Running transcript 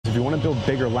if you want to build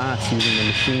bigger lats using the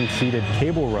machine-seated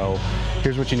cable row,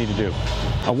 here's what you need to do.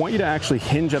 I want you to actually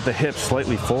hinge at the hips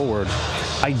slightly forward.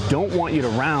 I don't want you to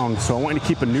round, so I want you to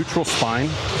keep a neutral spine,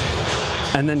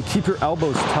 and then keep your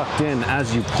elbows tucked in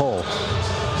as you pull.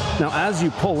 Now, as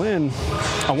you pull in,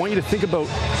 I want you to think about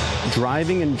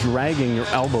driving and dragging your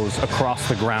elbows across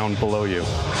the ground below you.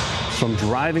 So I'm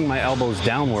driving my elbows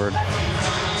downward,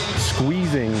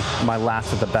 squeezing my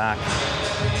lats at the back,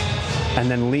 and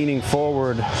then leaning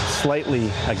forward slightly,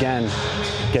 again,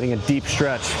 getting a deep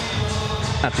stretch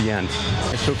at the end.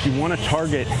 So if you want to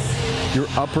target your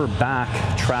upper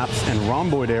back, traps, and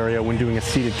rhomboid area when doing a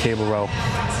seated cable row,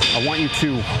 I want you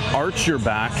to arch your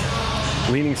back,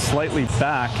 leaning slightly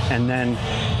back, and then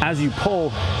as you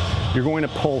pull, you're going to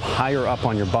pull higher up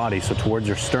on your body, so towards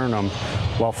your sternum,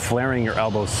 while flaring your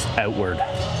elbows outward.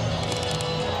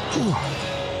 Ooh.